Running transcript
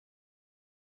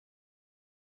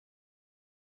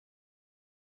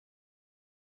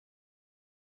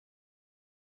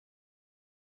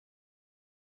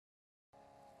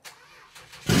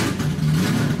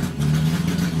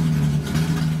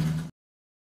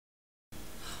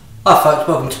Hi folks,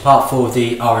 welcome to part 4 of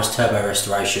the RS Turbo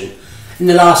restoration. In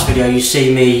the last video you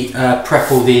see me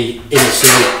prep all the inner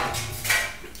sill,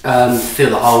 fill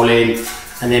the hole in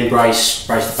and then brace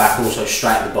the back and also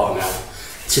straighten the bottom out.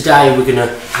 Today we're going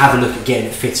to have a look at getting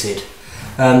it fitted.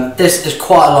 There's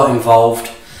quite a lot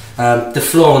involved. The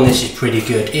floor on this is pretty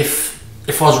good. If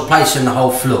I was replacing the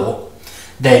whole floor,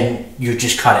 then you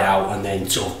just cut it out and then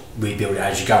sort of rebuild it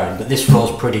as you're going, but this floor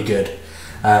is pretty good.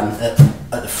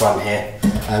 At the front here,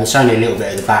 it's only a little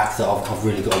bit at the back that I've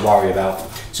really got to worry about,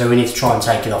 so we need to try and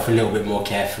take it off a little bit more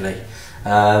carefully.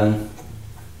 I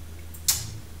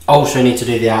also need to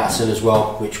do the outer sill as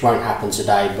well, which won't happen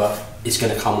today, but it's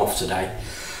going to come off today.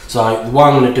 So the way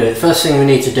I'm going to do it, the first thing we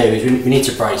need to do is we need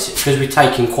to brace it, because we're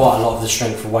taking quite a lot of the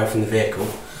strength away from the vehicle.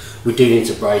 We do need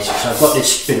to brace it. So I've got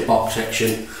this spinner box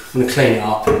section. I'm going to clean it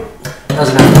up. It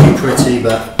doesn't have to be pretty,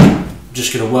 but I'm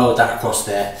just going to weld that across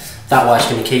there. That way it's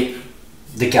going to keep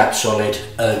the gap solid,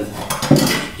 and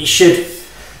it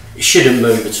shouldn't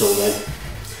move at all then.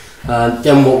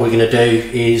 Then what we're going to do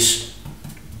is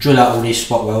drill out all these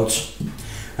spot welds.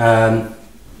 Because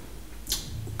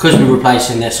we're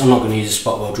replacing this, I'm not going to use a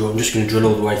spot weld drill, I'm just going to drill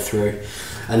all the way through,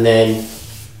 and then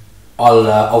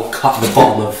I'll cut the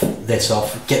bottom of this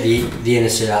off, get the inner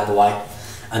sill out of the way,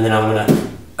 and then I'm going to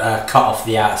cut off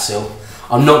the outer sill.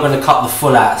 I'm not going to cut the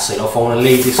full outer sill off, I want to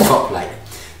leave this top plate.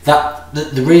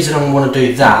 The reason I want to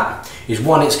do that is,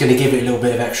 one, it's going to give it a little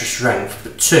bit of extra strength,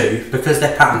 but two, because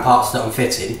they're pattern parts that I'm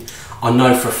fitting, I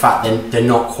know for a fact they're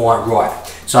not quite right.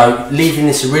 So leaving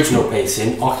this original piece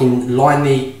in, I can line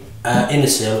the inner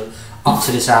sill up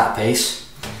to this outer piece,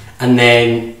 and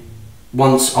then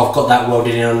once I've got that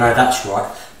welded in, I know that's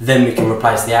right, then we can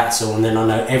replace the outer sill, and then I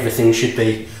know everything should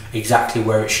be exactly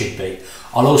where it should be.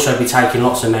 I'll also be taking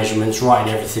lots of measurements,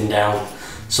 writing everything down,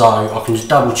 so I can just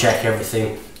double check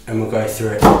everything and we'll go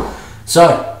through it.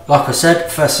 So, like I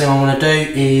said, first thing I'm going to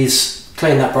do is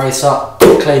clean that brace up,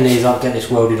 clean these up, get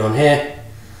this welded on here,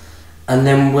 and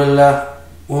then we'll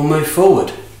move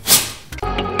forward.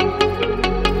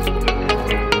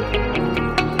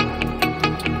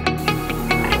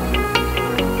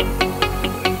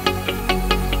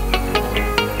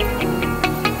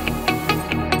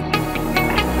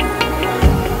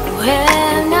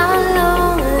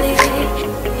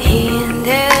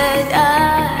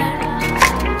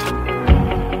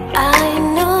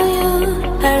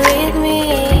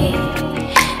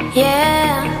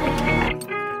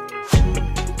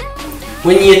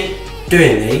 When you're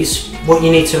doing these, what you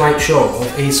need to make sure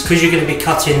of is, because you're going to be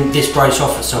cutting this brace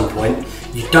off at some point,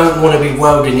 you don't want to be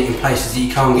welding it in places that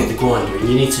you can't get the grinder in.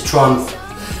 You need to try and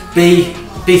be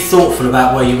thoughtful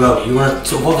about where you weld it. You want to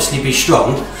sort of obviously be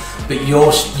strong, but you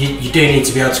do need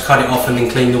to be able to cut it off and then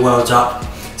clean the welds up,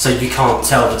 so you can't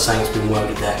tell that something's been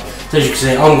welded there. So as you can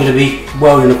see, I'm going to be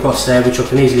welding across there, which I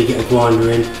can easily get a grinder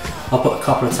in. I'll put a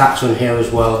couple of tacks on here as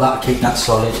well, that'll keep that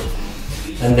solid.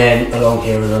 And then along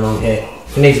here and along here. I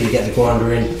can easily get the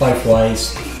grinder in both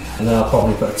ways, and then I'll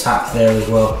probably put a tack there as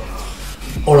well.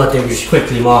 All I do is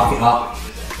quickly mark it up,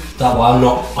 that way I'm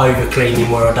not over cleaning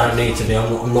where I don't need to be,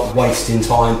 I'm not wasting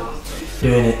time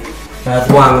doing it. The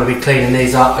way I'm going to be cleaning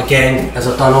these up, again, as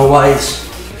I've done always,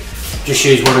 just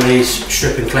use one of these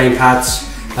strip and clean pads.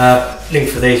 Link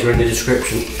for these are in the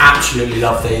description. Absolutely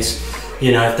love these.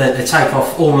 You know, they take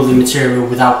off all of the material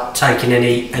without taking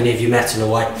any of your metal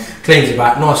away. Cleans it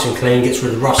back nice and clean, gets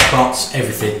rid of rust spots,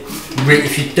 everything.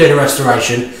 If you're doing a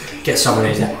restoration, get some of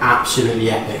these, they're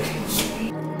absolutely epic.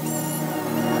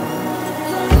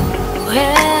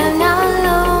 When I'm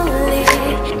lonely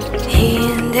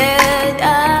in the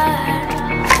dark,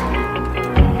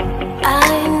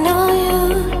 I know you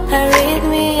are with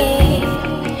me,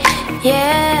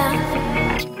 yeah.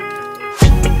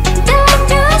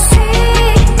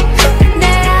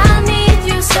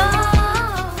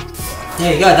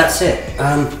 There you go, that's it.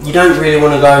 You don't really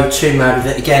want to go too mad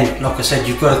with it. Again, like I said,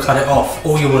 you've got to cut it off.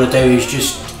 All you want to do is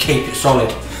just keep it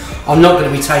solid. I'm not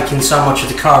going to be taking so much of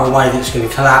the car away that it's going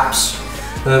to collapse.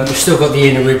 We've still got the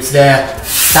inner ribs there.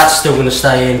 That's still going to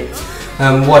stay in.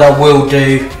 What I will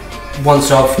do,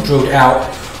 once I've drilled it out,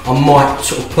 I might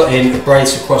sort of put in a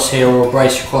brace across here or a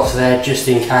brace across there, just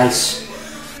in case.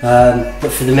 But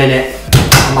for the minute,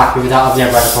 I'm happy with that. I've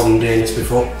never had a problem doing this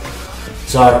before.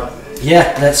 So,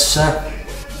 yeah, let's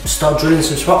start drilling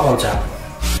some spot welds out.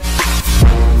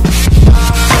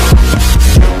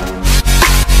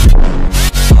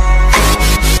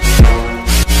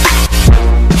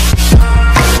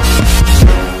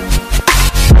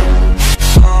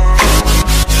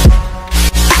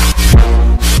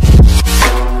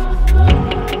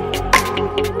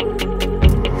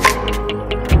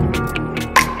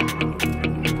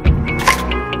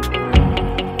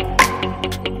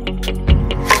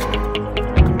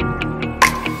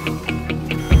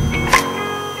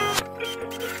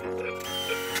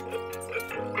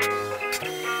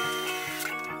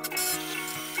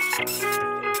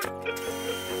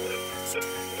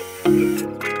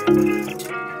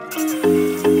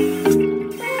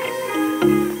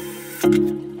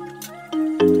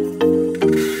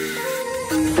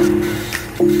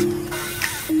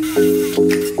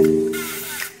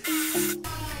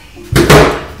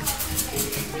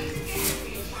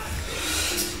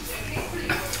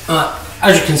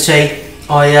 As you can see,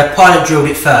 I pilot drilled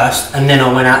it first and then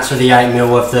I went out to the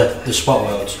 8mm of the spot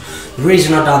welds. The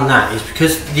reason I've done that is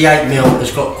because the 8mm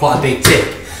has got quite a big tip,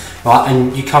 right,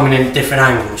 and you're coming in at different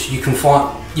angles. You can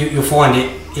you'll find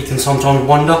it can sometimes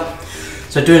wander.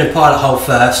 So doing a pilot hole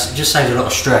first, it just saves a lot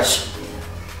of stress.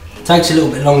 It takes a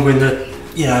little bit longer in the,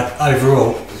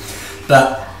 overall,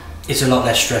 but it's a lot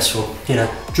less stressful.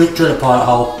 Drill a pilot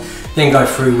hole, then go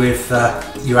through with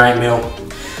your 8mm.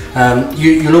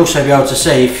 You'll also be able to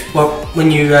see when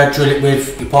you drill it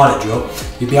with your pilot drill,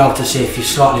 you'll be able to see if you're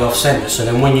slightly off centre. So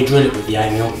then when you drill it with the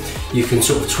 8mm, you can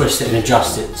sort of twist it and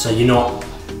adjust it, so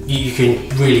you can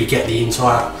really get the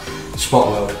entire spot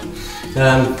weld.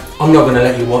 I'm not going to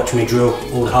let you watch me drill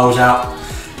all the holes out,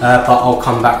 but I'll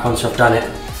come back once I've done it.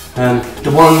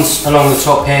 The ones along the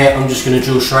top here, I'm just going to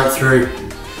drill straight through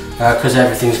because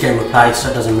everything's getting replaced, so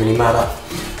it doesn't really matter.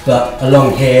 But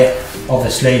along here,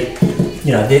 obviously,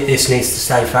 this needs to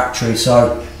stay factory,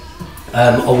 so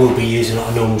I will be using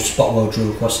a normal spot weld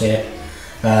drill across here.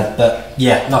 But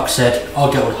yeah, like I said,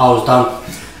 I'll get all the holes done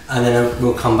and then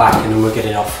we'll come back and then we'll get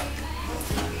it off.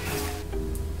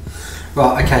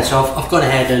 Right, okay, so I've gone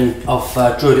ahead and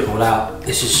I've drilled it all out.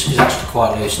 This is actually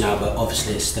quite loose now, but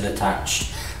obviously it's still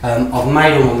attached. I've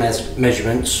made all my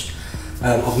measurements.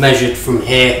 I've measured from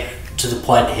here to the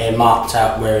point here, marked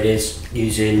out where it is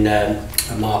using a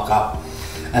marker,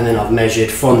 and then I've measured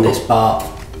from this bar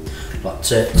like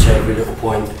to every little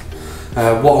point. What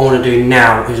I want to do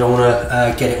now is I want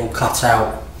to get it all cut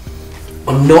out.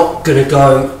 I'm not going to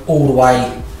go all the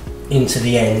way into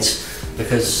the ends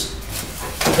because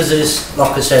there's,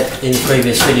 like I said in the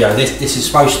previous video, this is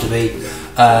supposed to be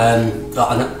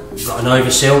like an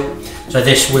oversill. So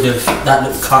that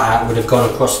little cutout would have gone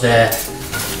across there,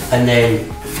 and then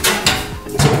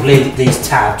typically these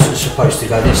tabs are supposed to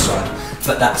go this side,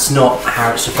 but that's not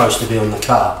how it's supposed to be on the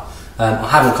car. I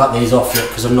haven't cut these off yet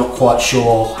because I'm not quite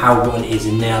sure how rotten it is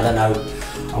in there. I don't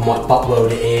know, I might butt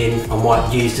weld it in, I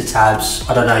might use the tabs,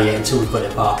 I don't know yet until we've got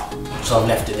it apart. So I've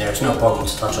left it there, it's no problem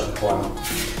to touch up the primer.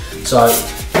 So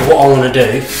what I want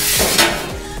to do,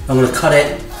 I'm going to cut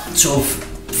it sort of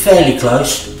fairly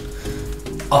close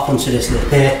up onto this lip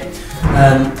here,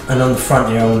 and on the front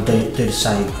here I'm going to do the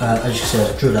same. As you can see,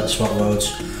 I've drilled out the spot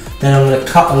welds. Then I'm going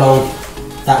to cut along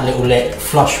that little lip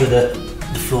flush with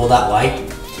the floor that way,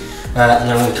 and then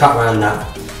I'm going to cut around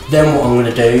that. Then what I'm going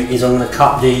to do is I'm going to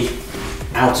cut the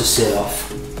outer sill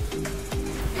off.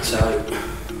 So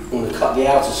I'm going to cut the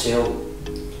outer sill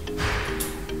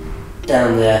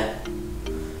down there,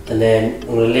 and then I'm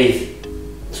going to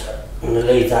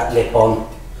leave that lip on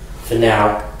for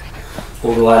now,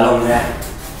 all the way along there,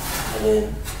 and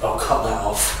then I'll cut that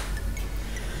off.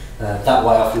 That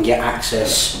way I can get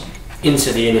access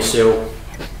into the inner sill,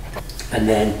 and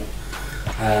then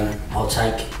I'll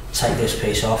take this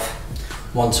piece off.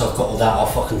 Once I've got all that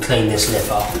off, I can clean this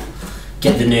lip up,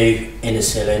 get the new inner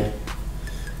sill in,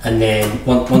 and then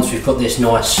once we've got this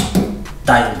nice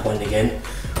datum point again,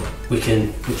 we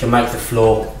can make the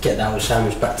floor, get that all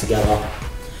sandwiched back together,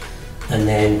 and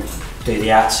then do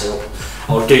the outer sill.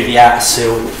 I'll do the outer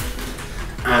sill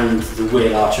and the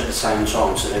wheel arch at the same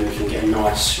time, so then we can get a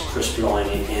nice crisp line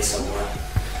in here somewhere.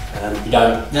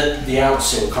 The outer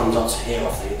sill comes up to here,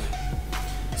 I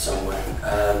think, somewhere,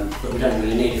 but we don't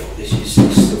really need it all. This is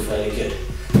still fairly good.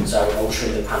 So I'll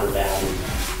shrink the panel down and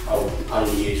I'll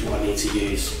only use what I need to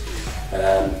use.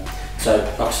 So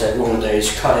like I said, what I'm going to do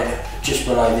is cut it just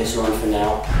below this line for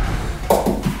now.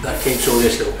 That keeps all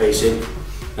this little piece in.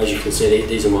 As you can see,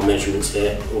 these are my measurements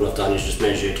here. All I've done is just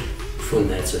measured from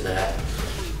there to there,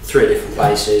 3 different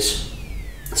places,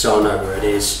 so I know where it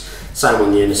is. Same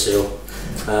on the inner sill.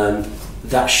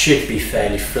 That should be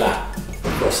fairly flat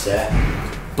across there,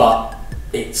 but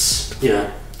it's,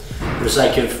 for the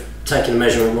sake of taking a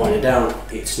measurement and writing it down,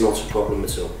 it's not a problem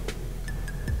at all.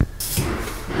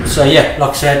 So yeah,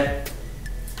 like I said,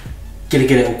 gonna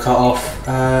get it all cut off.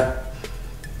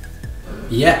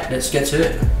 Yeah, let's get to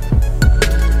it.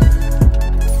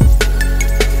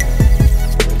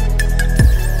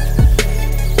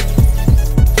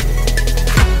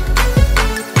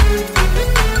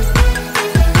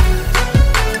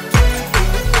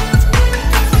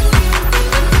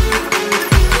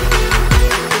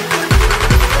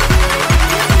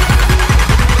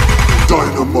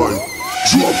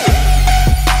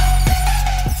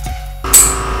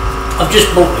 I've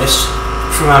just bought this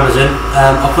from Amazon.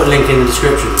 I'll put a link in the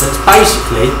description. But it's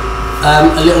basically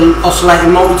a little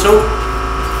oscillating multi-tool,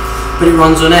 but it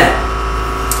runs on air.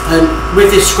 And with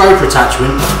this scraper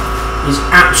attachment, it's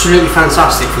absolutely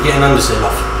fantastic for getting undersill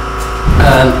off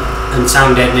and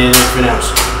sound deadening and everything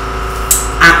else.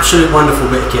 absolute wonderful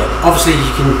bit of kit. Obviously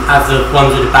you can have the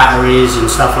ones with the batteries and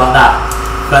stuff like that,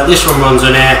 but this one runs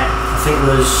on air. I think it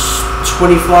was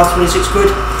 25-26 quid.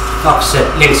 Like I said,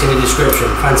 links in the description.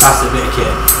 Fantastic bit of kit.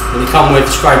 And they come with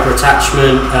the scraper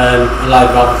attachment, a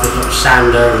load of other things like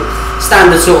sander and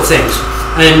standard sort of things.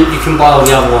 And you can buy all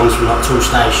the other ones from like Tool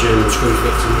Station,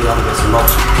 Screwfix and the other bits and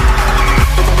bobs.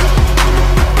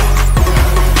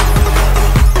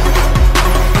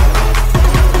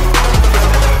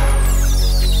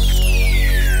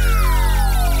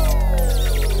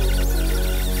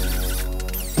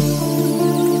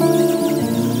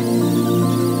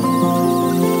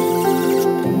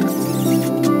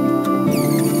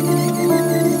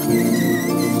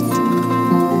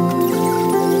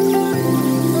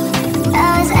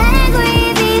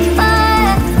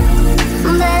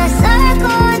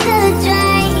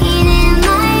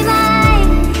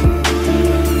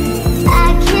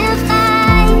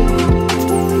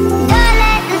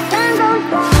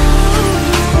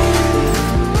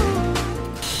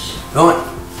 Right,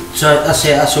 so that's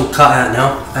it, that's all cut out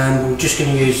now. We're just going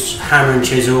to use hammer and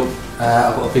chisel.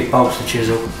 I've got a big bolster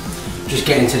chisel. Just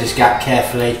get into this gap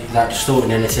carefully without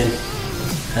distorting anything,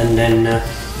 and then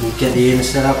we'll get the inner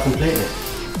sill out completely.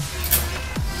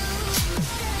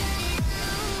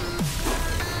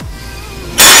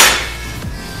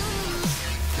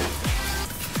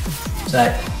 So,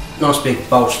 nice big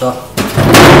bolster,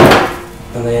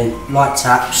 and then light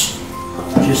taps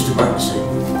just to break the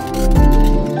seal.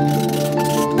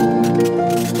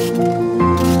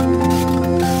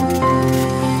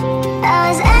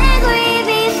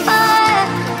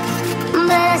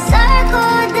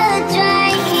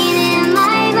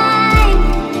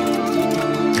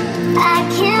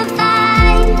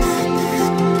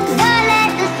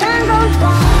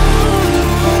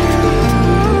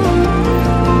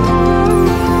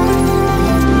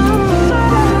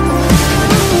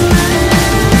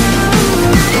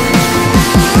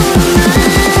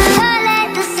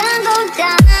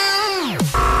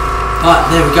 Right,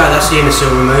 there we go, that's the inner sill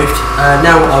removed.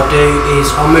 Now what I'll do is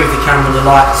I'll move the camera and the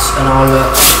lights and I'll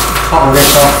cut all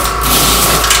this off.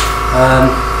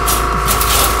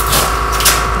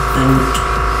 And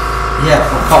yeah,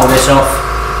 I'll cut all this off.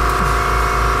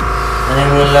 And then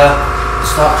we'll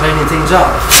start cleaning things up.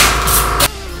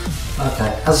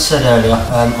 Okay, as I said earlier,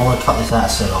 I want to cut this outer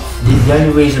sill off. The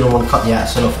only reason I want to cut the outer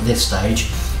sill off at this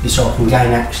stage is so I can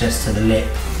gain access to the lip.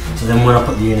 So then when I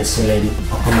put the inner sill in,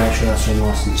 I can make sure that's all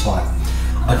nice and tight.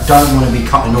 I don't want to be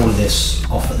cutting all of this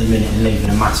off at the minute and leaving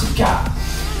a massive gap.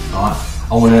 Right?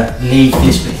 I want to leave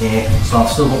this bit here, so I've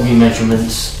still got my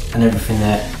measurements and everything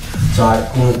there. So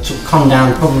I'm going to come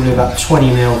down probably about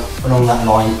 20mm along that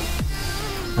line,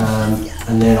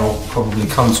 and then I'll probably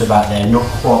come to about there, not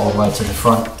quite all the way to the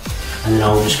front, and then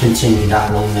I'll just continue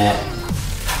that along there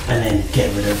and then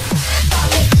get rid of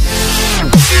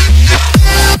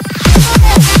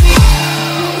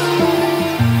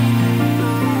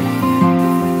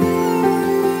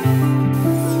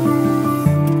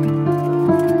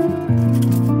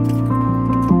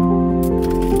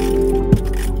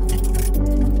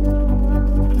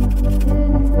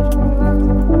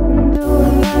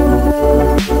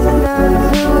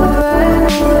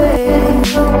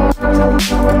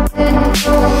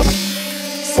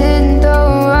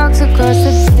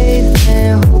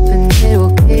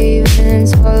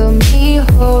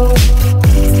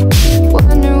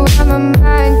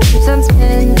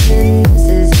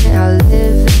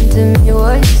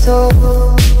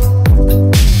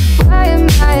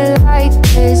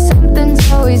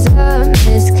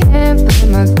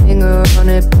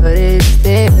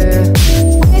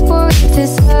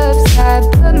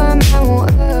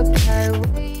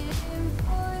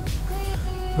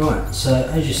Right, so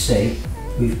as you see,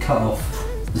 we've cut off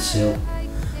the sill.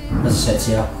 As I said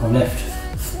to you, I've left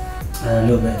a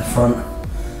little bit at the front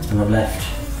and I've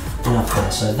left enough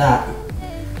there. So that,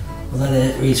 although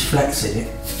there is flex in it,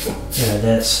 you know,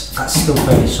 that's still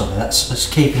fairly solid. That's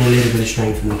keeping a little bit of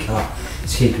strength in the car.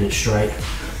 It's keeping it straight.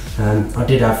 I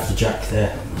did have the jack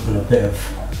there and a bit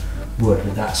of wood,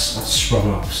 but that's sprung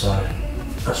up, so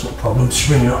that's not a problem. It's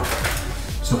swinging up.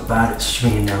 It's not bad. It's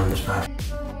swinging down that's bad.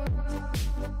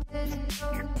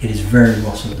 It is very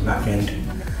rotten at the back end.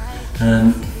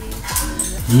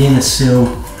 The inner sill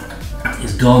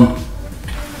is gone,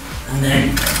 and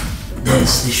then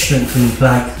there's this strengthening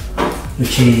plate,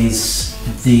 which is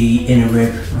the inner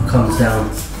rib that comes down.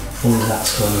 All of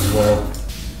that's gone as well.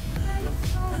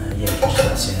 Yeah, just about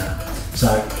to see that. So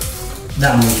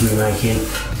that needs remaking,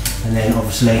 and then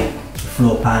obviously the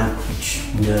floor pan, which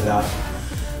we know about.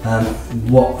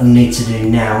 What I need to do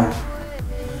now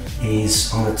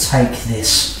is I'm going to take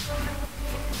this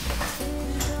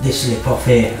this lip off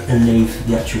here and leave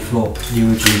the actual floor, the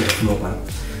original bit of floor pan.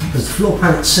 Because the floor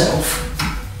pan itself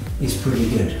is pretty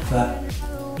good, but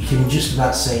you can just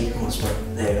about see,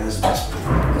 there it is, that's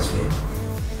it.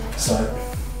 So,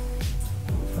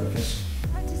 focus.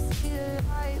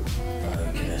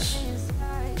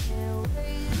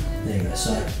 There you go.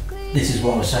 So this is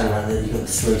what I was saying about that you've got the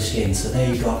 3 skins. So there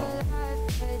you've got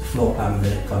the floor pan with the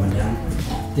lip coming down.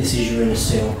 This is your inner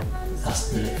sill. That's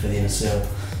the lip for the inner sill,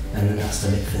 and then that's the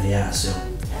lip for the outer sill.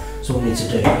 So what I need to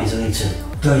do is I need to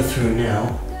go through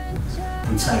now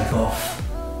and take off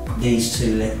these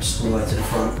 2 lips all the way to the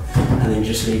front, and then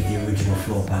just leave the original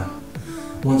floor pan.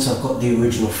 Once I've got the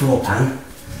original floor pan,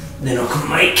 then I can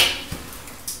make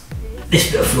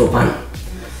this bit of floor pan,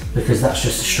 because that's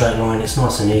just a straight line. It's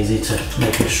nice and easy to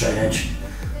make it a straight edge.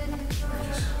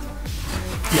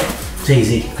 Yeah, it's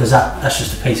easy because that's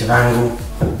just a piece of angle.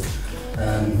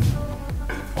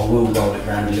 I will roll it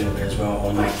around a little bit as well.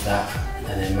 I'll make that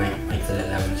and then make the little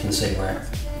level. You can see where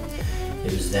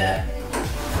it was there.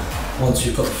 Once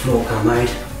we've got the floor pan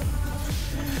made,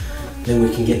 then we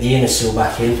can get the inner sill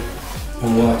back in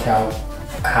and work out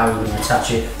how we're going to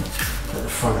attach it at the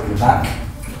front and the back.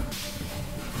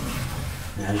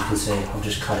 Now, as you can see, I'll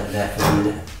just cut it there for a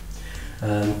minute.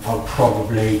 I'll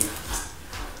probably,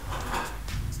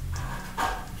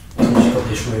 I've just got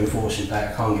this reinforcing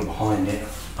back, I can't get behind it.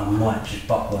 I might just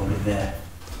butt weld it there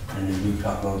and then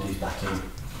re-plug weld these back in.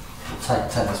 Take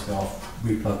this bit off,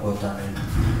 re-plug weld that in.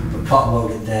 But butt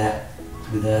weld it there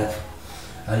with a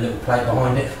little plate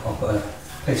behind it. I'll put a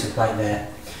piece of plate there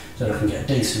so that I can get a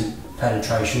decent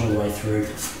penetration all the way through.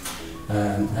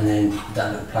 And then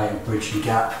that little plate will bridge the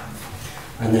gap.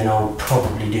 And then I'll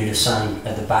probably do the same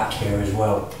at the back here as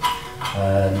well.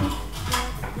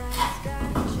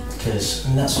 Because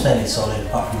that's fairly solid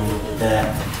apart from a little bit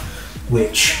there,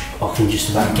 which I can just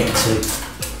about get to.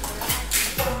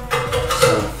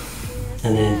 So,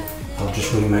 and then I'll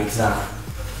just remake that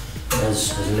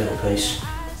as a little piece.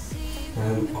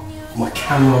 My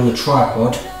camera on the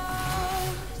tripod,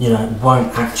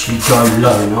 won't actually go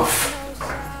low enough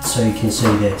so you can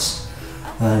see this.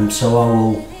 So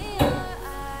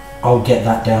I'll get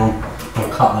that down. I'll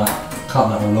cut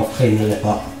that one off, clean the lip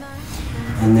up,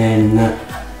 and then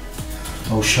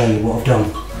I'll show you what I've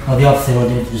done. Oh, the other thing I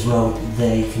did as well,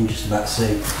 there you can just about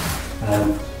see,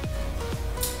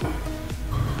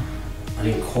 I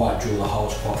didn't quite drill the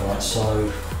holes quite right,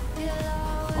 so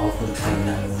I've got to clean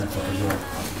that little lip up as well.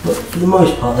 But for the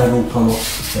most part, they've all come off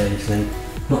fairly clean.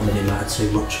 Not that it matters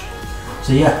too much.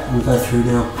 So yeah, I'm going to go through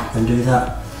now and do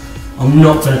that. I'm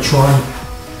not going to try and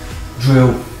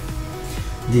drill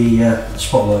the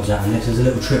spot welds out in this. There's a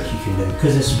little trick you can do,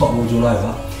 because there's spot welds all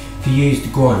over. If you use the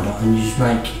grinder and you just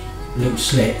make little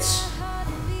slits,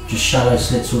 just shallow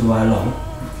slits all the way along,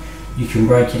 you can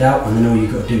break it out, and then all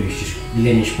you've got to do is just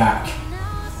linish back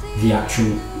the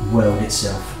actual weld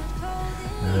itself.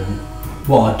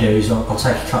 What I do is I'll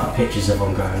take a couple of pictures of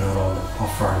them going, and I'll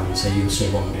frame them so you can see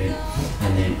what I'm doing,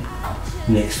 and then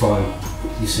next time I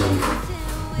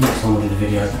do the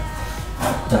video,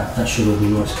 that should all be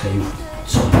nice, clean,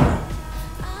 solid now.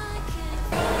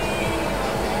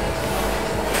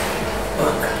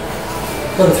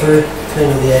 Gone through, clean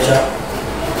all the edge up.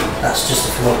 That's just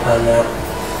the floor pan now.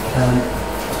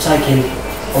 I've taken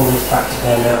all this back to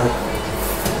bare metal,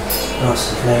 nice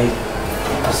and clean.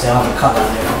 I say I haven't cut that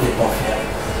little lip off yet.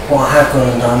 What I have gone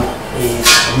and done is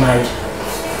I've made a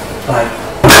plate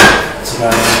to go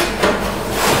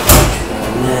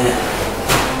in there.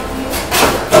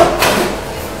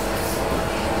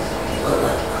 Got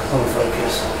that on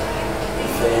focus.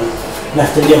 Then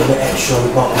left a little bit extra on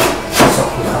the bottom so I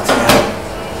can cut it out,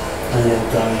 and then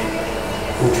it'll go in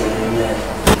and drill it in there.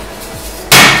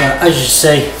 So as you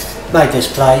see, made this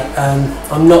plate.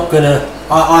 I'm not gonna.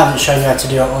 I haven't shown you how to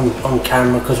do it on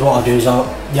camera, because what I do is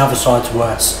the other side's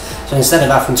worse. So instead of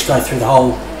having to go through the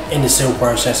whole inner sill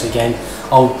process again,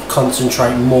 I'll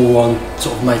concentrate more on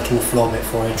sort of making the floor bit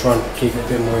for you, try and keep it a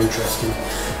bit more interesting.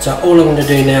 So all I'm going to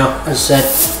do now, as I said,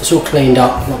 it's all cleaned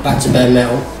up, not back to bare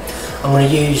metal. I'm going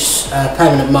to use a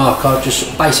permanent marker,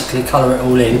 just basically colour it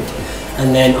all in,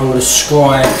 and then I'm going to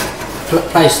scribe,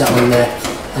 place that on there,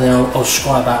 and then I'll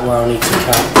scribe out where I need to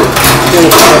cut.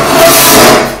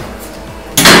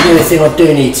 The only thing I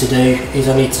do need to do is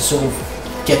I need to sort of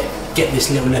get this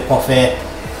little lip off here.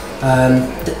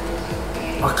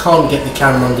 I can't get the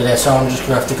camera under there, so I'm just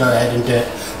going to have to go ahead and do it.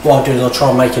 What I'll do is I'll try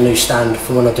and make a new stand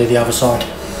for when I do the other side,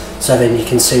 so then you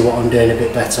can see what I'm doing a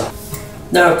bit better.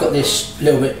 Now I've got this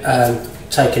little bit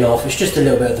taken off, it's just a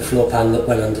little bit of the floor pan that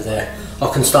went under there. I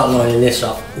can start lining this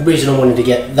up. The reason I wanted to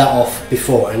get that off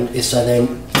beforehand is so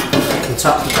then I can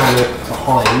tuck the panel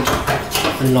behind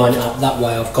and line it up. That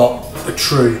way I've got a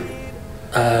true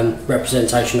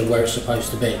representation of where it's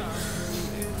supposed to be.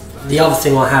 The other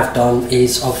thing I have done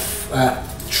is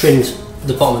I've trimmed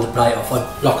the bottom of the plate off.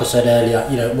 Like I said earlier,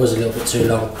 you know, it was a little bit too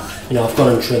long. You know, I've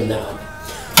gone and trimmed that up.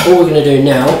 All we're going to do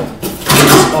now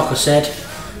is, like I said,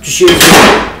 just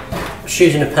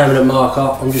using a permanent marker,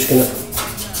 I'm just going to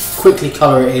quickly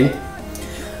colour it in,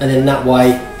 and then that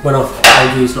way, when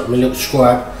I use like my little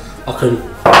scribe, I can, you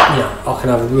know, I can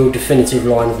have a real definitive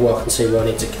line of work and see where I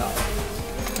need to cut.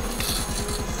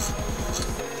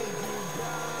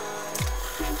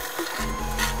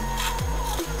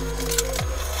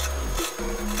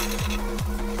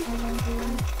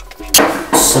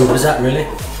 Simple as that, really.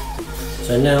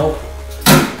 So now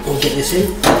we'll get this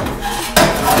in.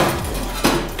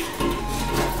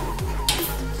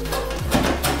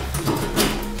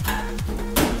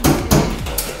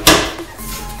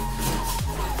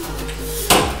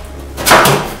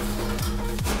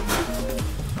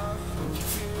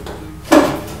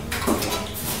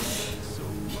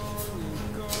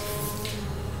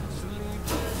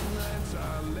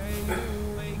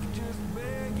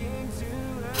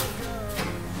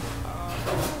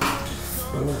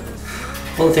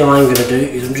 One thing I'm going to do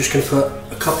is I'm just going to put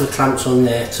a couple of clamps on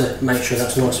there to make sure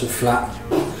that's nice and flat,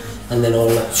 and then I'll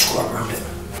scrub around it.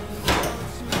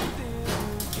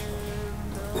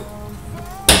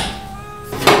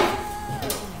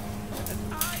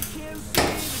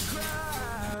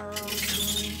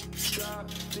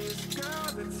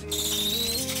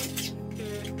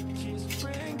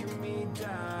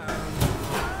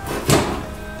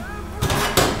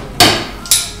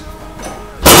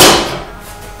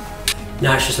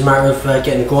 Now it's just a matter of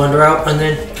getting the grinder out and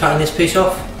then cutting this piece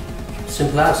off.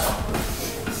 Simple as.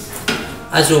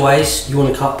 As always, you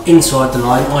want to cut inside the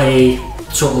line, i.e.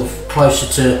 sort of closer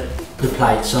to the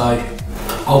plate. So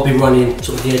I'll be running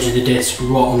sort of the edge of the disc right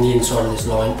on the inside of this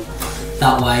line.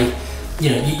 That way,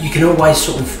 you know, you can always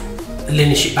sort of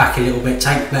linish it back a little bit,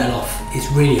 take the metal off.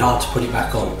 It's really hard to put it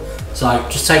back on. So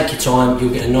just take your time,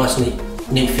 you'll get a nice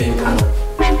neat fitting panel.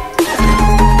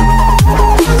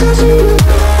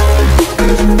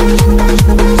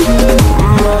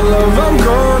 My love, I'm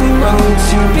gone. I need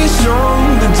to be strong.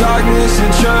 The darkness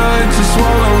had tried to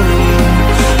swallow me.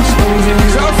 Some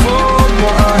things I fall,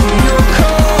 but I hear your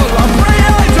call. I pray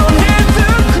I don't get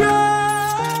to cry.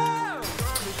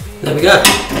 There we go.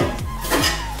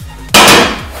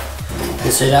 You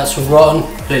can see that's all rotten,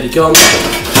 completely gone.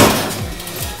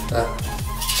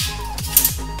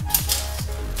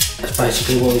 That's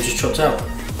basically what we just chopped out.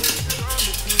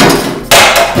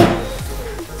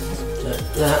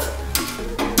 That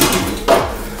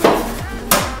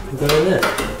will go in there,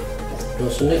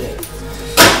 nice and neatly.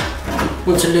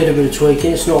 Wants a little bit of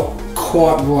tweaking. It's not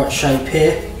quite right shape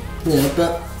here, you know,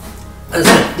 but as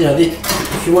you know,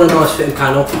 if you want a nice fitting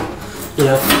panel, you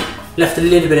know, left a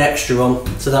little bit extra on,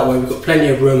 so that way we've got plenty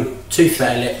of room to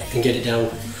fettle it and get it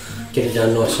down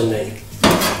nice and neat.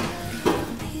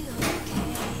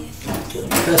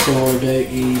 The first thing I want to do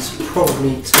is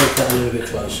probably take that a little bit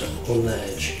closer on the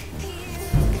edge.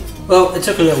 Well, it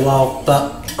took a little while,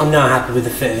 but I'm now happy with the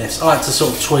fit of this. I had to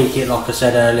sort of tweak it, like I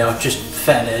said earlier, just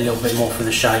fettle it a little bit more for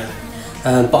the shape.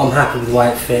 But I'm happy with the way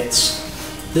it fits.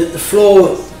 The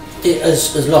floor, it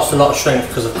has lost a lot of strength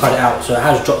because I've cut it out, so it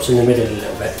has dropped in the middle a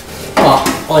little bit. But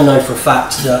I know for a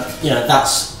fact that, you know,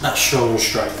 that's strong and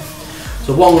straight.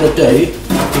 So what I'm going to do is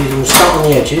I'm going to start on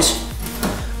the edges,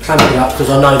 clamp it up because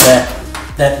I know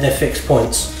they're fixed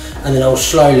points, and then I'll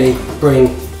slowly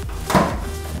bring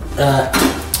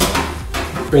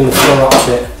the floor up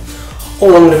to it.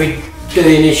 All I'm going to be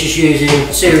doing is just using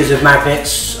a series of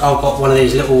magnets. I've got one of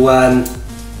these little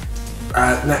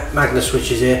magnet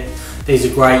switches here. These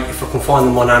are great. If I can find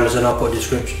them on Amazon, I'll put a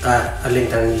link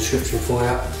down in the description for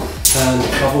you.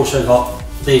 I've also got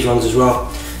these ones as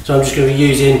well. So I'm just going to be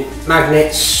using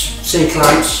magnets,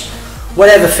 C-clamps,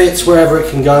 whatever fits, wherever it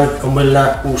can go, and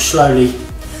we'll slowly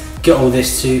get all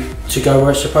this to go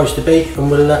where it's supposed to be,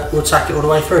 and we'll tack it all the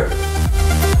way through.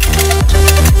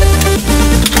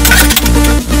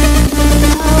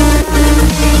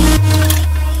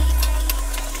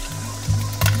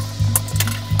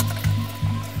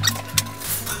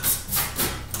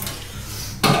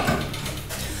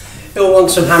 It'll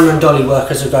want some hammer and dolly work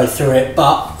as I go through it,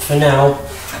 but for now,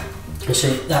 you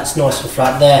see that's nice and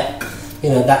flat there. You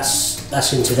know,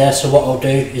 that's into there. So what I'll do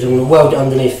is I'm going to weld it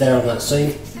underneath there on that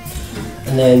seam,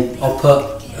 and then I'll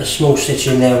put a small stitch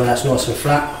in there where that's nice and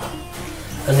flat,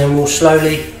 and then we'll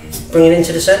slowly bring it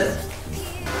into the centre.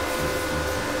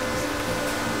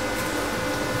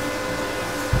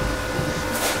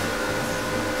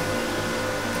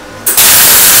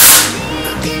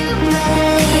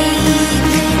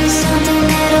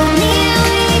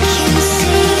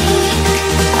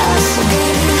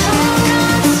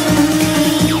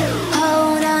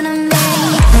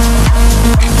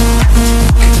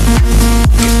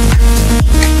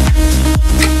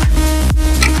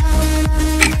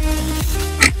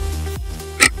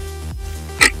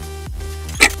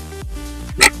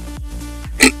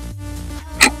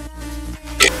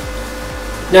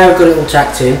 Now we've got it all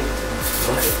tacked in,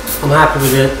 I'm happy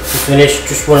with the finish,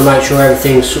 just want to make sure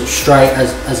everything's sort of straight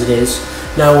as it is.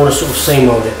 Now I want to sort of seam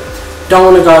weld it. Don't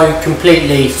want to go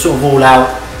completely sort of all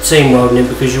out seam welding it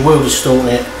because you will distort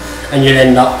it and you'll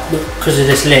end up, because of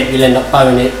this lip, you'll end up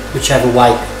bowing it whichever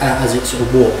way as it sort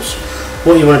of warps.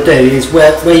 What you want to do is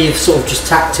where you've sort of just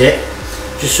tacked it,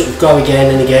 just sort of go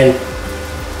again and again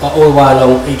all the way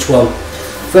along each one.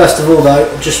 First of all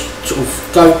though, just sort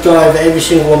of go over every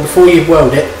single one before you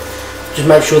weld it. Just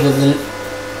make sure that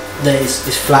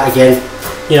it's flat again,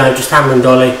 you know, just hammer and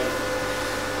dolly,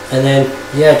 and then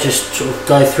yeah, just sort of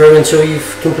go through until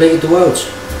you've completed the welds.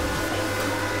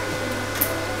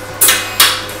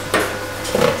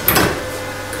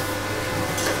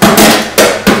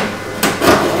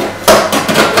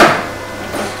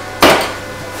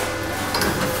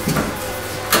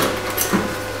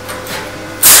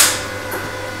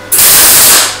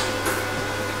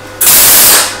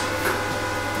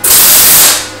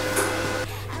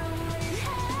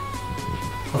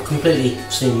 I've completely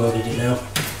seam welded it now.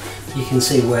 You can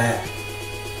see where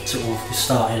sort of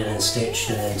started and then stitched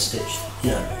and then stitched.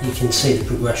 You know, you can see the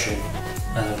progression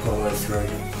as I've gone right through.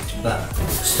 But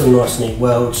still nice neat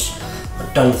welds.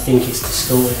 I don't think it's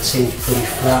distorted, it seems pretty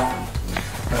flat.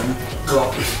 You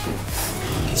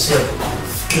can see I've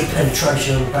got good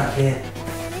penetration on the back here.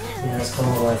 You know, it's gone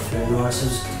all the way through nice.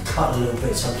 There's cut a little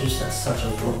bit, so I've just had to touch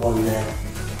on one there.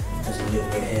 There's a little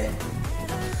bit here.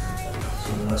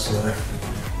 So nice and there.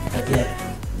 But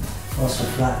yeah, nice and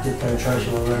flat, good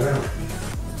penetration all the way around.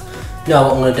 Now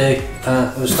what I'm going to do,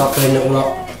 I'm going to start cleaning it all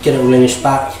up, get it all finished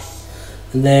back,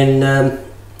 and then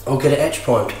I'll get it edge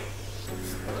primed.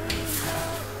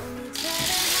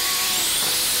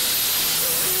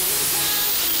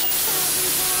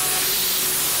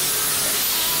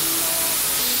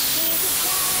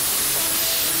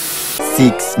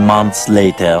 Six months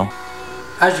later.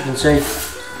 As you can see,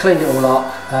 cleaned it all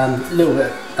up, a little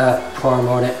bit primer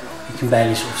on it, you can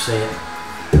barely sort of see it.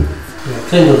 Yeah,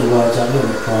 cleaned all the words out, a little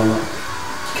bit of primer,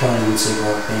 you can't even see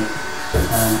where I've been.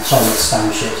 Trying to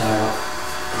stand shit over,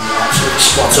 absolutely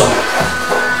spot on.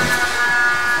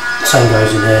 Same goes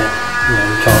in there, you know,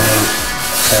 you can't really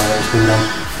tell what it's been done.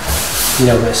 A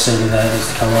little bit of sealing there needs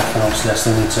to come off, and obviously that's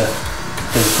the need to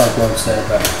do the plug welds there,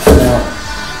 but for now,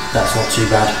 that's not too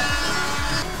bad.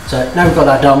 So now we've got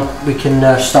that done, we can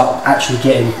start actually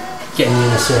getting the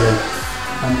inner sill in.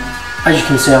 As you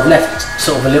can see, I've left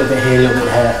sort of a little bit here, a little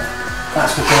bit here.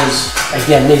 That's because,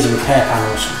 again, these are repair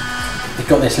panels. They've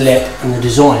got this lip and the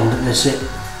design that they sit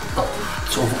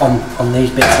sort of on these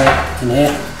bits here, in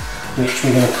here, which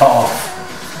we're going to cut off.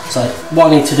 So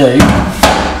what I need to do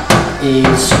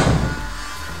is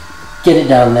get it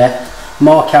down there,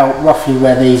 mark out roughly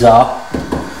where these are,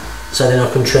 so then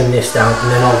I can trim this down,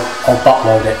 and then I'll butt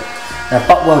weld it. Now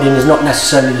butt welding is not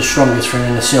necessarily the strongest for an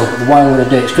inner sill, but the way I'm going to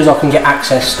do it is because I can get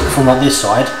access from like this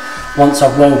side. Once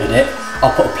I've welded it,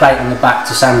 I'll put a plate on the back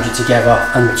to sandwich it together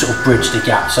and sort of bridge the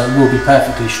gap, so it will be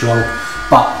perfectly strong,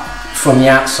 but from the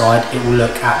outside it will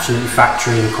look absolutely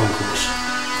factory and concourse.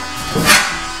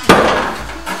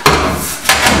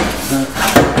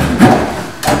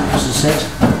 As I said,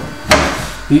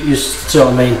 you see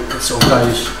what I mean, it sort of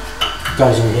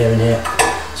goes in here and here,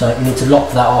 so you need to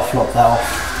lock that off,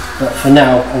 but for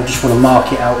now I just want to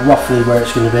mark it out roughly where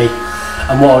it's going to be,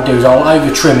 and what I'll do is I'll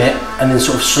over trim it and then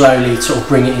sort of slowly sort of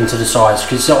bring it into the size,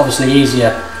 because it's obviously easier,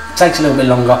 it takes a little bit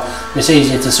longer, but it's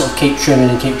easier to sort of keep trimming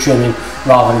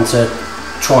rather than to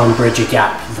try and bridge a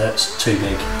gap that's too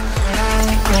big.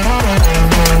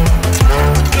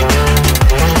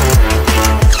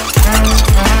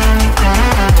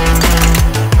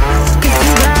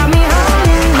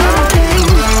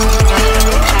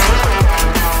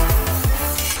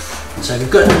 So we've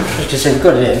got, as you can see, we've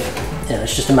got it in. Yeah,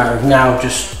 it's just a matter of now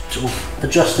just sort of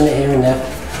adjusting it here and there.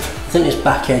 I think this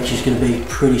back edge is going to be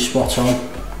pretty spot on.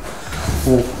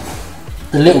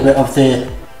 The little bit of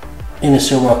the inner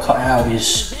sill where I cut it out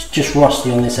is just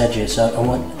rusty on this edge here, so I'm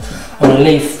going to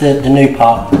leave the new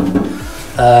part.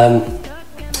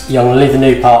 Yeah, I'm going to leave the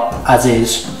new part as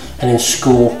is, and then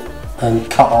score and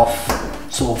cut off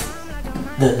sort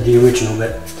of the original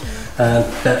bit.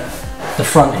 But the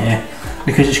front here,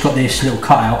 because it's got this little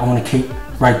cutout, I want to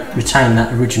retain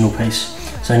that original piece.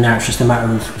 So now it's just a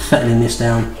matter of fettling this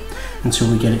down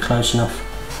until we get it close enough.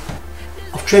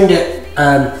 I've trimmed it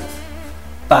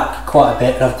back quite a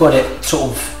bit, and I've got it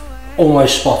sort of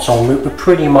almost spot on. We're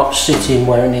pretty much sitting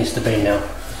where it needs to be now.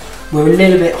 We're a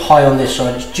little bit high on this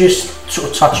side, it's just sort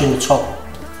of touching the top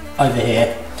over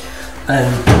here,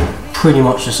 and pretty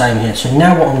much the same here. So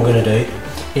now what I'm going to do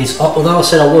is, although I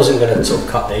said I wasn't going to sort of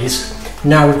cut these,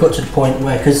 now we've got to the point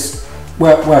where, because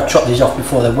where I chopped these off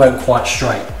before, they weren't quite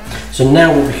straight. So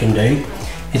now what we can do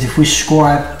is if we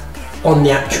scribe on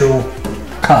the actual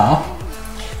car,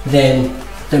 then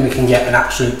we can get an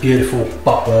absolute beautiful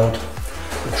butt weld.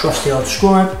 A trusty old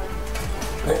scribe.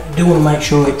 You do want to make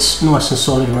sure it's nice and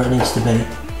solid where it needs to be,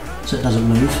 so it doesn't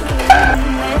move.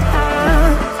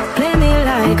 Play me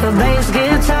like a bass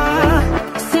guitar,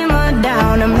 simmer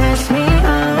down and mess me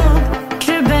up,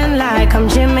 tripping like I'm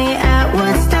Jimmy at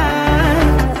Woodstock,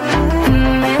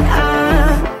 and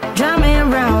drive me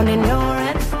around in your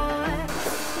red Ford.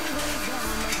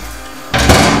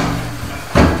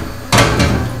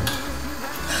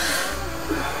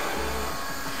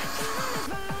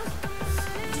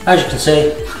 As you can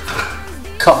see,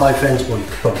 cut both ends. Well, you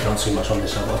probably can't see much on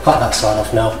this side, but I've cut that side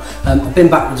off now. I've been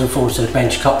backwards and forwards to the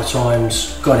bench a couple of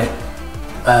times, got it,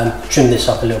 trimmed this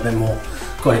up a little bit more,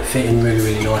 got it fitting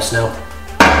really nice now.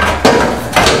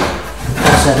 As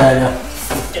I said earlier,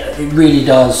 it really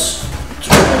does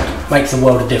make the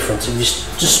world of difference. If you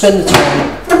just spend the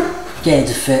time, get it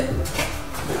to fit.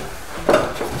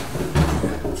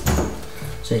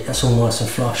 See, that's all nice and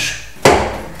flush.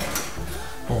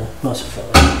 Yeah, nice and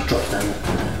flush, drops down.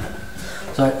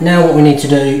 So now what we need to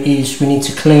do is we need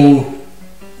to clean all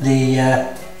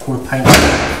the paint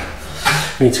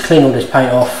off. We need to clean all this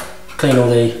paint off, clean all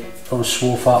the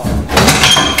swarf up.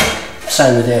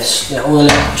 Same with this,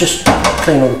 just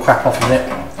clean all the crap off of it.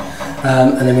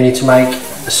 And then we need to make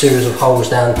a series of holes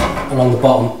down along the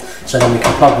bottom so then we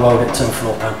can plug weld it to the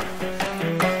floor pan.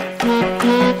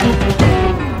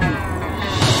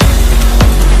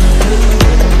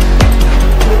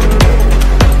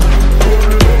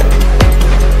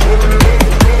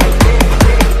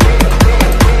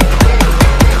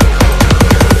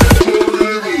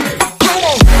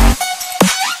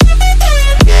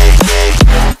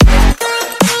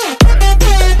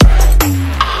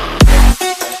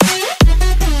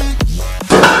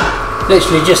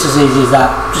 Literally just as easy as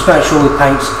that. Just make sure the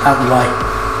paint's out of the way.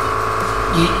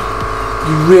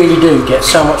 You really do get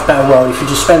so much better weld if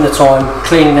you just spend the time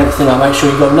cleaning everything up. Make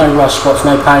sure you've got no rust spots,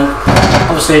 no paint.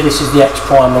 Obviously this is the X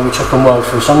primer which I can weld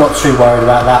through, so I'm not too worried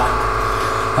about that.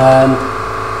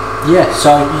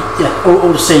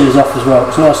 All the seal is off as well.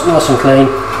 It's nice and clean,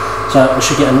 so I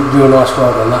should get a real nice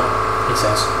weld on that, it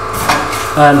says.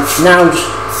 Now just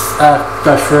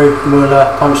go through and we'll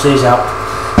punch these out.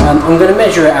 I'm going to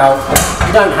measure it out.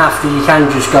 You don't have to, you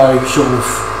can just go sort of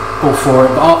all for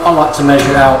it, but I like to measure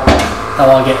it out so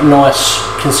I get a nice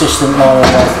consistent line all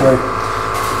the way through.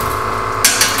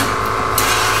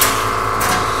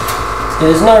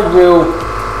 There's no real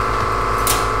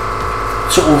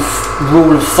sort of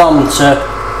rule of thumb to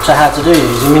how to do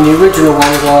these. I mean, the original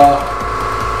ones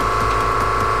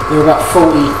they're about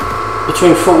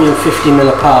between 40 and 50 mil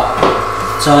apart.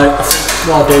 So I think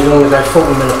what I'll do is I'm going to go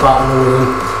 40 mil apart on all of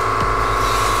them.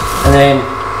 And then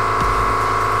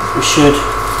that should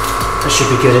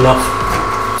be good enough.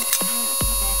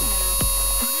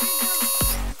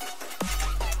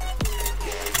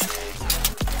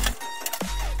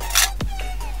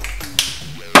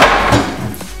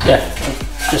 Yeah,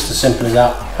 just as simple as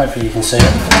that. Hopefully you can see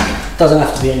it. Doesn't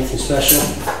have to be anything special.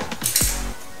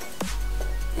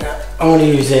 Now, I'm going to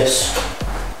use this.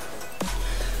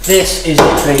 This is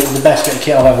literally the best bit of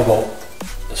kit I've ever bought,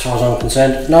 as far as I'm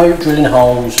concerned. No drilling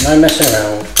holes, no messing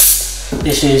around.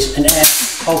 This is an air,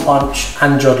 hole punch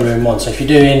and joggler in one. So if you're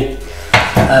doing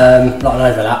like an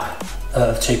overlap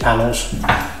of two panels,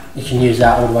 you can use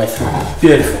that all the way through.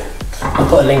 Beautiful. I'll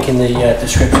put a link in the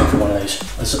description for one of these.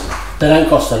 They don't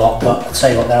cost a lot, but I'll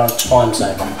tell you what, they are a time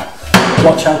saver.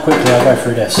 Watch how quickly I go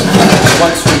through this.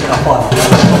 Once we get up,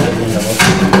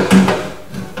 literally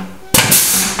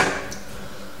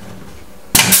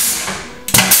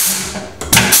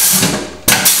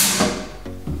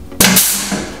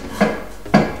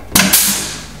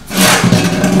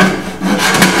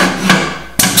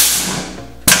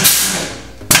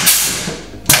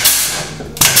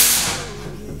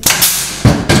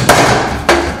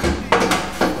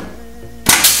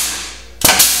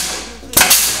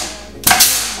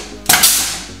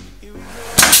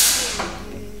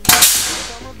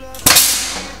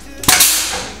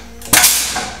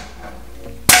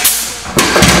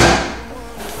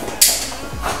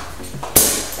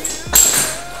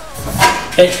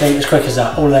as quick as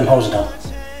that, all of them holes are done.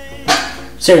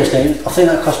 Seriously, I think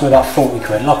that cost me about 40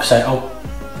 quid. Like I say, I'll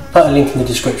put a link in the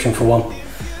description for one.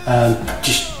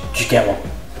 Just get one.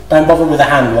 Don't bother with the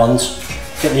hand ones,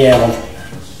 get the air one.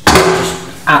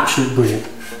 Just absolutely brilliant.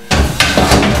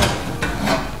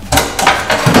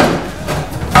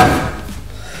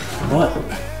 Right,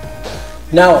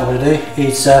 now what I'm going to do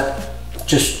is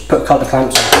just put a couple of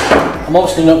clamps on. I'm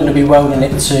obviously not going to be welding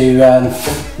it to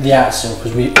the outer sill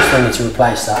because we still need to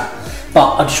replace that,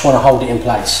 but I just want to hold it in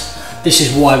place. This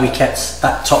is why we kept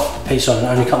that top piece on and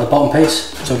only cut the bottom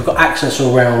piece, so we've got access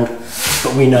all around,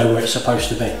 but we know where it's supposed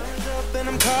to be.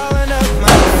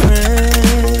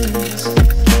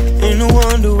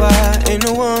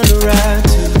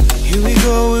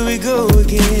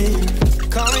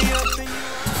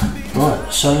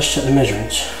 Right, so let's check the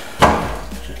measurements.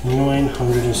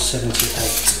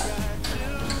 978.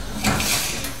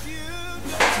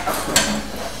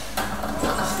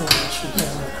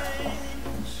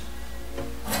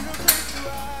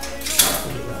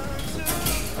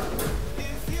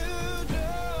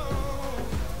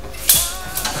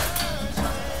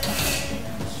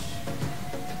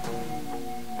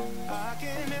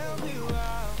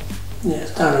 Yeah,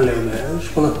 it's down a little bit. I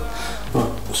just want to.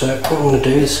 Right, so what I'm going to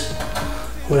do is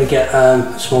I'm going to get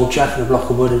a small jack and a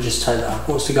block of wood and just take that up. It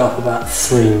wants to go up about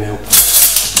 3mm.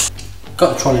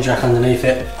 Got the trolley jack underneath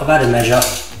it. I've had a measure.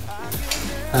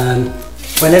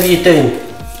 Whenever you're doing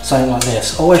something like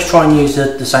this, always try and use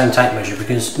the same tape measure,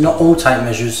 because not all tape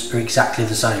measures are exactly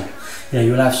the same. You know,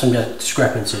 you'll have some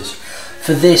discrepancies.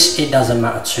 For this, it doesn't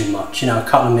matter too much. You know, a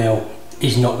couple of mil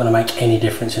is not going to make any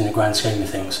difference in the grand scheme of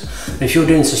things. But if you're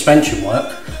doing suspension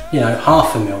work, you know,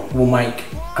 1/2 mil will make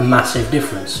a massive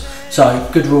difference. So,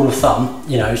 good rule of thumb,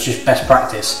 you know, it's just best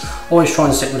practice. Always try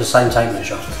and stick with the same tape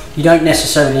measure. You don't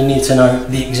necessarily need to know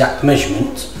the exact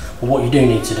measurement, but what you do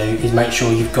need to do is make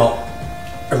sure you've got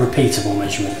a repeatable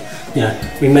measurement. You know,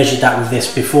 we measured that with this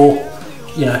before,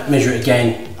 you know, measure it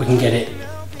again, we can get it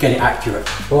accurate.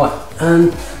 Right,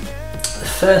 the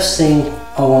first thing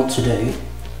I want to do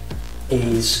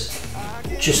is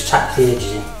just tack the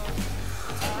edges in.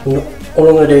 All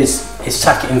I'm going to do is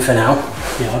tack it in for now.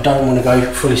 You know, I don't want to go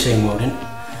fully seam welding.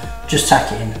 Just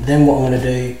tack it in. Then what I'm going to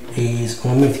do is I'm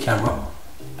going to move the camera,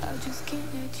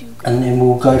 and then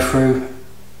we'll go through.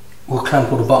 We'll clamp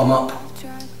all the bottom up,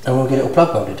 and we'll get it all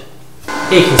plug welded.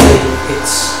 Here you can see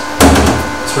it's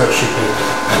where it should be.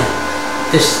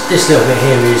 This little bit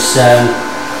here is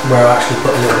where I actually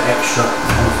put a little bit extra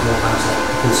on the floor panel.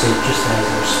 You can see just there's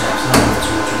little steps. I don't know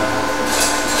too much about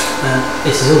that.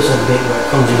 This is also the bit where it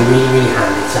comes in really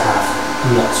handy to have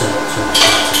lots and lots of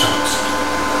clamps.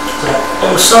 So I'm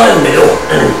going to start in the middle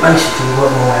and basically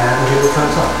work my way out and get it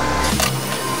clamps up.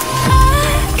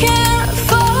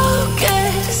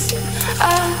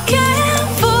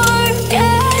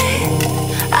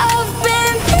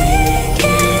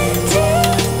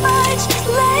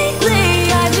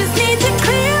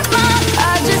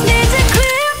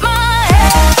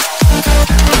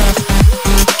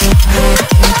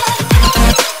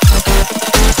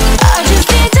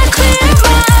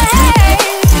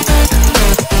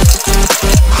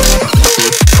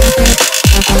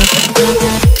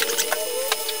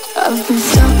 I've been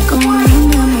stuck on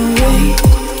memory,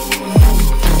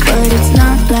 but it's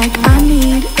not like I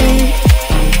need it.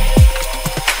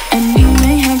 And we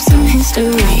may have some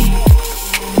history,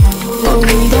 but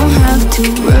we don't have to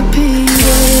repeat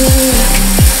it.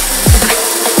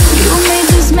 You made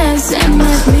this mess and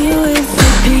left me with the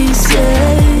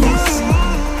pieces.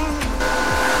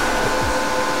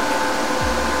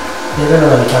 Yeah, they're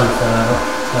not really camp forever,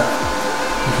 but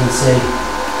you can see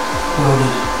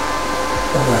welded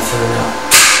all the way through now.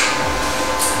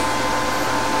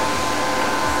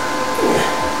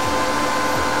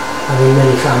 Having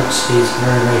many clamps is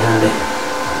very handy.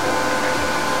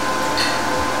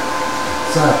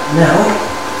 So now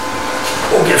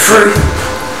we'll get through.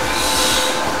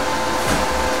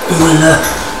 We'll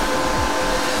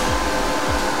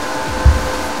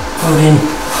hold in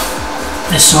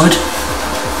this side,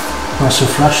 nice and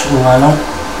flush all the way along,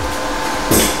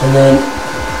 and then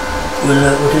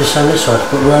we'll do the same this side,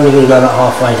 but we're only going to go about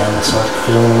halfway down this side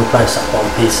because I'm going to replace that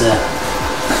bottom piece there.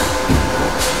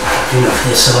 Do that for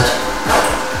this side.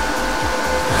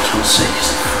 I can't see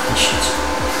because it's fucking shit.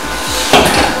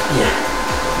 Yeah,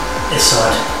 this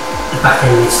side, the back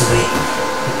end needs to be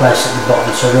replaced at the bottom,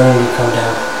 so we're only going to come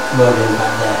down, welding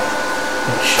back there.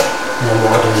 And then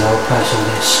what I'll do is I'll replace all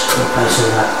this, replace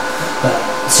all that. But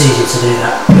it's easier to do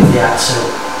that with the outsill.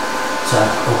 So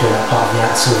I'll do that part of the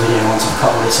outsill video once I've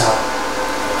cut all this out.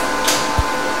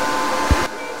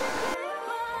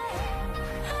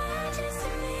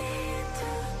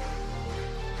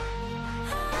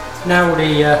 Now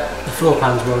the floor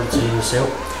pan's welded to the sill,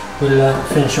 we'll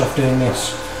finish off doing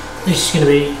this. This is going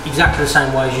to be exactly the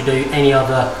same way as you do any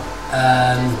other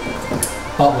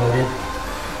butt welding.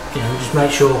 You know, just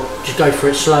make sure, just go for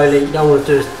it slowly. You don't want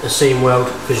to do a seam weld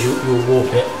because you'll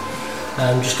warp it.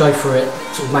 Just go for it,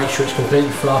 sort of make sure it's completely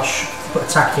flush, put a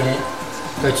tack in it,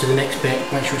 go to the next bit,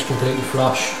 make sure it's completely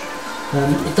flush,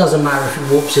 It doesn't matter if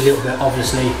it warps a little bit,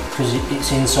 obviously, because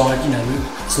it's inside. You know,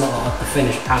 it's not like the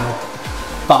finished panel.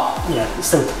 But you know,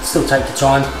 still take the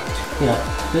time. You know,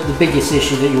 the biggest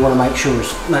issue that you want to make sure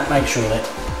is make sure that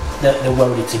they're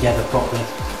welded together properly,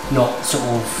 not sort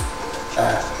of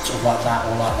like that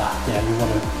or like that. You know, you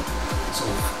want them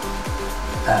sort of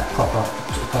proper,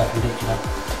 sort of perpendicular.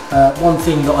 One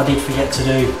thing that I did forget to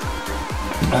do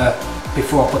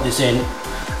before I put this in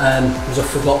was I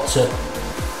forgot to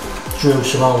drill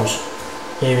some holes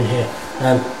here and here.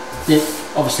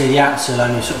 Obviously the outer sill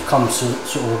only sort of comes to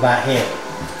sort of about here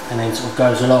and then sort of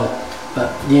goes along,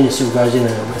 but the inner sill goes in a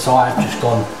little bit, so I have just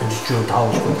gone and just drilled the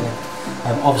holes quickly.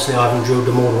 Obviously I haven't drilled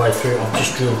them all the way through, I've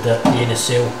just drilled the inner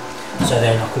sill so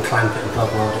then I can clamp it and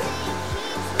plug weld it.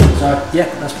 So yeah,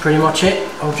 that's pretty much it.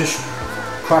 I'll just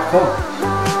crack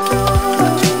on.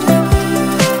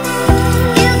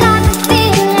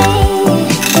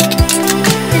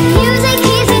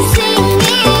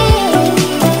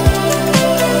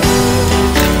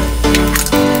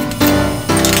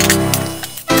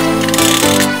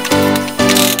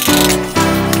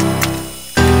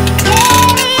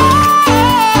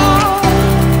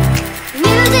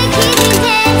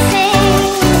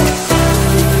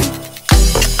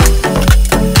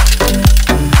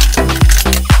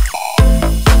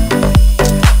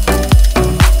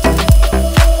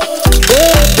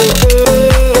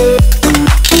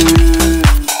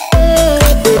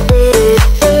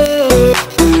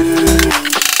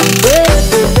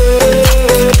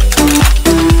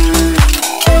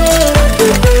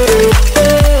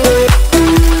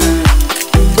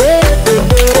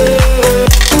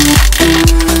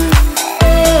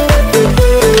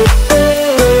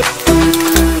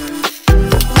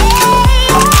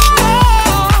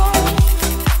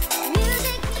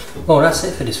 Well, that's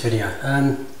it for this video.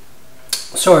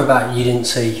 Sorry about you didn't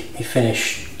see me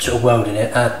finish sort of welding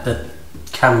it. The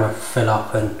camera fell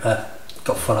up and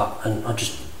got full up and I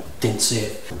just didn't see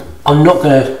it. I'm not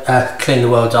going to clean the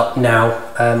welds up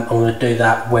now. I'm going to do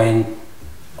that when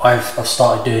I've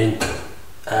started doing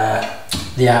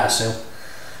the outer sill,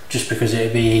 just because it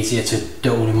would be easier to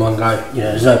do it all in one go. You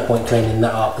know, there's no point cleaning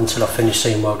that up until I finish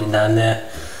seam welding down there.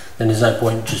 Then there's no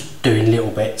point just doing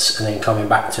little bits and then coming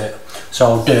back to it. So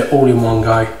I'll do it all in one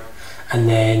go, and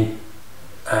then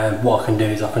what I can do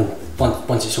is I can,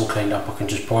 once it's all cleaned up, I can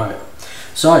just prime it.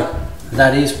 So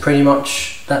that is pretty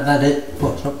much that it.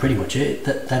 Well, it's not pretty much it.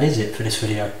 That is it for this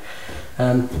video.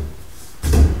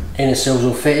 Inner sill's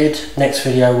all fitted. Next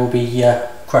video will be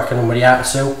cracking on with the outer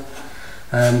sill.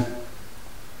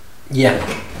 Yeah.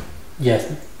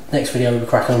 Next video will be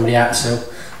cracking on with the outer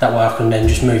sill. That way I can then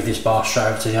just move this bar straight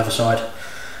over to the other side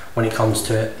when it comes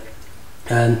to it.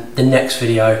 And the next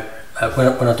video,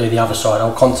 when I do the other side,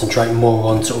 I'll concentrate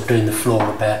more on sort of doing the floor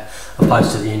repair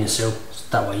opposed to the inner sill. So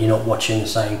that way you're not watching the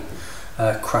same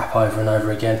crap over and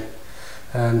over again.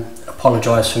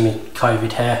 Apologise for me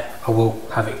COVID hair. I will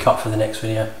have it cut for the next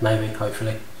video, maybe,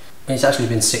 hopefully. It's actually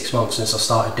been 6 months since I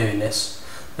started doing this,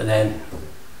 but then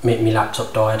my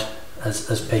laptop died,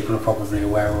 as people are probably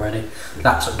aware already.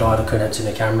 Laptop died, I couldn't empty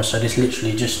the camera, so this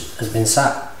literally just has been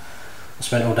sat. I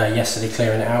spent all day yesterday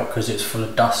clearing it out because it's full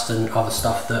of dust and other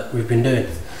stuff that we've been doing.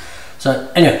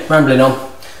 So anyway, rambling on.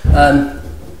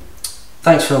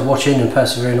 Thanks for watching and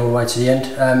persevering all the way to the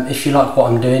end. If you like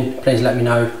what I'm doing, please let me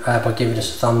know by giving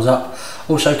us a thumbs up.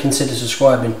 Also consider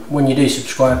subscribing. When you do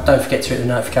subscribe, don't forget to hit the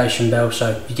notification bell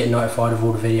so you get notified of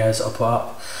all the videos that I put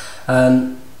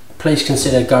up. Please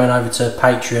consider going over to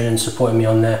Patreon and supporting me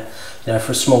on there. You know,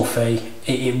 for a small fee,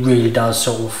 it really does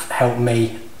sort of help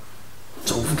me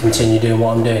sort of continue doing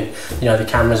what I'm doing. You know, the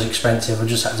camera's expensive. I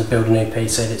just had to build a new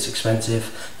PC that's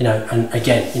expensive. You know, and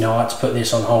again, you know, I had to put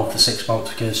this on hold for 6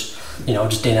 months because, you know, I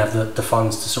just didn't have the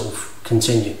funds to sort of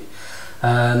continue.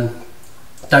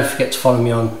 Don't forget to follow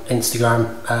me on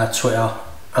Instagram, Twitter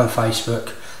and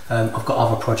Facebook. I've got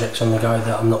other projects on the go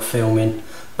that I'm not filming,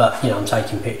 but you know, I'm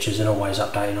taking pictures and always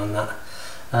updating on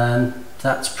that.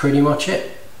 That's pretty much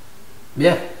it.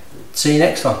 Yeah, see you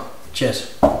next time.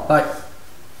 Cheers. Bye.